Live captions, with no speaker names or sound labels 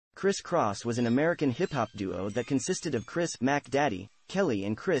Criss Cross was an American hip-hop duo that consisted of Chris Mac Daddy Kelly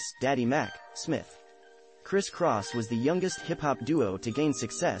and Chris Daddy Mac Smith. Criss Cross was the youngest hip-hop duo to gain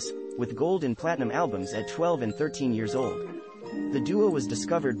success, with gold and platinum albums at 12 and 13 years old. The duo was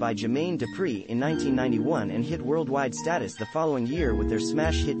discovered by Jermaine Dupri in 1991 and hit worldwide status the following year with their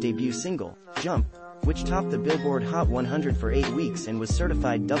smash hit debut single, Jump, which topped the Billboard Hot 100 for 8 weeks and was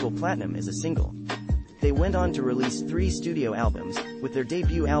certified double platinum as a single. They went on to release 3 studio albums, with their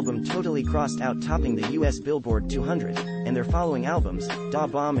debut album Totally Crossed Out topping the US Billboard 200, and their following albums, Da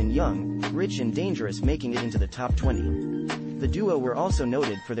Bomb and Young, Rich and Dangerous making it into the top 20. The duo were also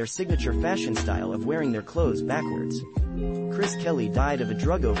noted for their signature fashion style of wearing their clothes backwards. Chris Kelly died of a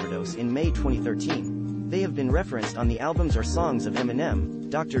drug overdose in May 2013. They have been referenced on the albums or songs of Eminem,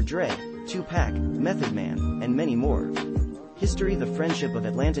 Dr. Dre, Tupac, Method Man, and many more. History: the friendship of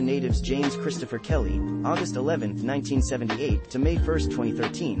Atlanta natives James Christopher Kelly, August 11, 1978 to May 1,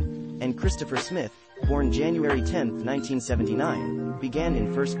 2013, and Christopher Smith, born January 10, 1979, began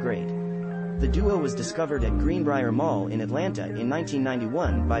in first grade. The duo was discovered at Greenbrier Mall in Atlanta in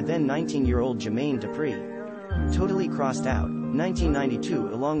 1991 by then 19-year-old Jermaine Dupri. Totally Crossed Out,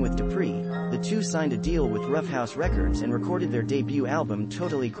 1992. Along with Dupri, the two signed a deal with Rough House Records and recorded their debut album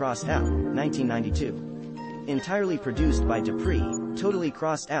Totally Crossed Out, 1992. Entirely produced by Dupri, Totally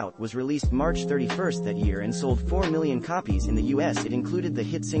Crossed Out was released March 31 that year and sold 4 million copies in the US. It included the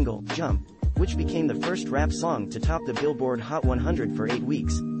hit single, Jump, which became the first rap song to top the Billboard Hot 100 for 8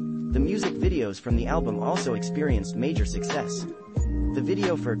 weeks. The music videos from the album also experienced major success. The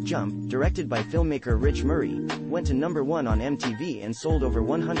video for Jump, directed by filmmaker Rich Murray, went to number 1 on MTV and sold over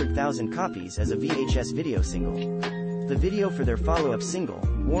 100,000 copies as a VHS video single. The video for their follow-up single,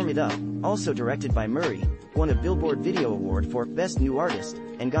 Warm It Up, also directed by Murray, won a Billboard Video Award for Best New Artist,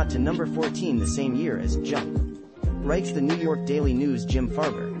 and got to number 14 the same year as Jump. Writes the New York Daily News Jim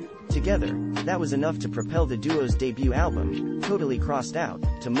Farber. Together, that was enough to propel the duo's debut album, Totally Crossed Out,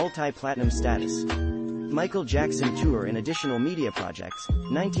 to multi-platinum status. Michael Jackson Tour and additional media projects,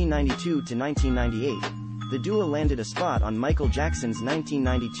 1992 to 1998. The duo landed a spot on Michael Jackson's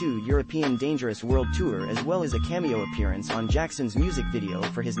 1992 European Dangerous World Tour as well as a cameo appearance on Jackson's music video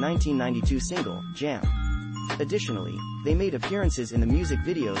for his 1992 single, Jam. Additionally, they made appearances in the music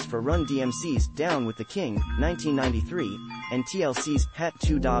videos for Run DMC's Down with the King, 1993, and TLC's Hat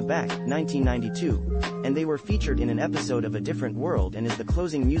 2 Da Back, 1992, and they were featured in an episode of A Different World and as the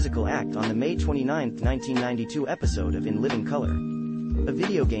closing musical act on the May 29, 1992 episode of In Living Color. A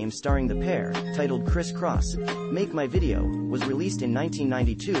video game starring the pair, titled Criss Cross, Make My Video, was released in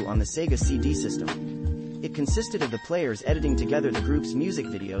 1992 on the Sega CD system. It consisted of the players editing together the group's music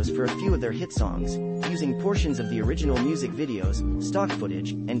videos for a few of their hit songs, using portions of the original music videos, stock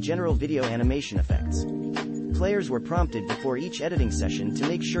footage, and general video animation effects. Players were prompted before each editing session to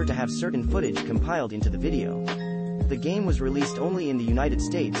make sure to have certain footage compiled into the video. The game was released only in the United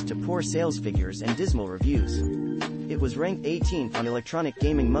States to poor sales figures and dismal reviews. It was ranked 18th on Electronic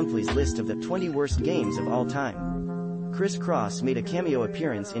Gaming Monthly's list of the 20 worst games of all time. Criss Cross made a cameo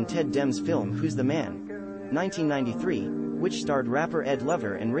appearance in Ted Dem's film Who's the Man? 1993, which starred rapper Ed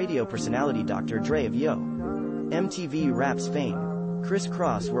Lover and radio personality Dr. Dre of Yo! MTV Raps fame. Criss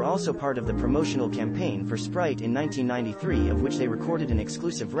Cross were also part of the promotional campaign for Sprite in 1993, of which they recorded an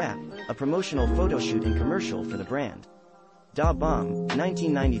exclusive rap, a promotional photoshoot and commercial for the brand. Da Bomb,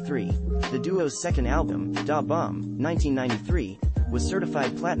 1993, the duo's second album, Da Bomb, 1993, was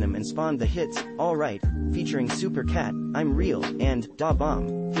certified platinum and spawned the hits, All Right, featuring Super Cat, I'm Real, and Da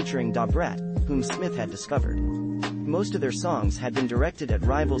Bomb, featuring Da Brat, whom Smith had discovered. Most of their songs had been directed at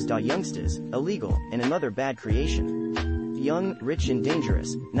rivals Da Youngstas, Illegal, and Another Bad Creation. Young, Rich and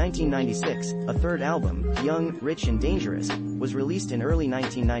Dangerous, 1996, a third album, Young, Rich and Dangerous, was released in early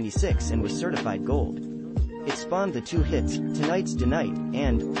 1996 and was certified gold. It spawned the two hits, Tonight's Tonight,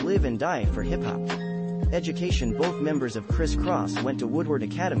 and Live and Die for Hip Hop. Education: both members of Criss Cross went to Woodward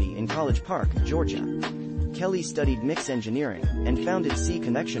Academy in College Park, Georgia. Kelly studied mix engineering, and founded C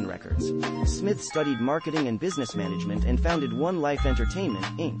Connection Records. Smith studied marketing and business management and founded One Life Entertainment,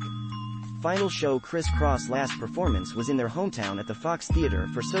 Inc. Final show: Criss Cross' last performance was in their hometown at the Fox Theater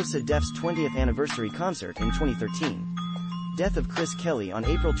for Sosa Def's 20th anniversary concert in 2013. Death of Chris Kelly on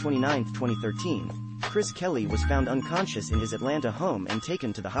April 29, 2013. Chris Kelly was found unconscious in his Atlanta home and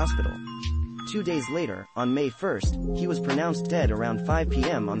taken to the hospital. 2 days later, on May 1, he was pronounced dead around 5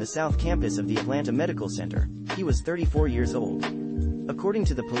 p.m. on the South Campus of the Atlanta Medical Center. He was 34 years old. According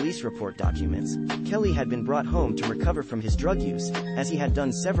to the police report documents, Kelly had been brought home to recover from his drug use, as he had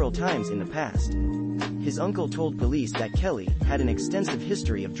done several times in the past. His uncle told police that Kelly had an extensive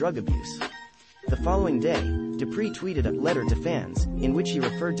history of drug abuse. The following day, Dupree tweeted a letter to fans, in which he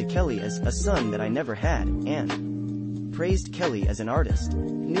referred to Kelly as a son that I never had, and praised Kelly as an artist.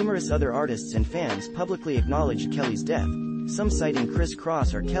 Numerous other artists and fans publicly acknowledged Kelly's death, some citing Chris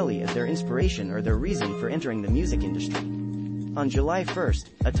Cross or Kelly as their inspiration or their reason for entering the music industry. On July 1st,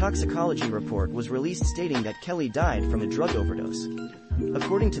 a toxicology report was released stating that Kelly died from a drug overdose.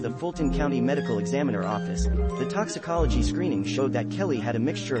 According to the Fulton County Medical Examiner Office, the toxicology screening showed that Kelly had a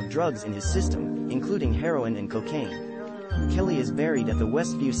mixture of drugs in his system, including heroin and cocaine. Kelly is buried at the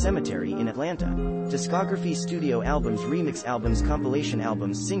Westview Cemetery in Atlanta. Discography: studio albums, remix albums, compilation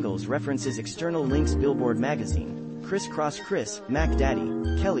albums, singles. References: external links, Billboard magazine. Chris Cross, Chris, Mac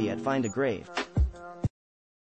Daddy, Kelly at Find a Grave.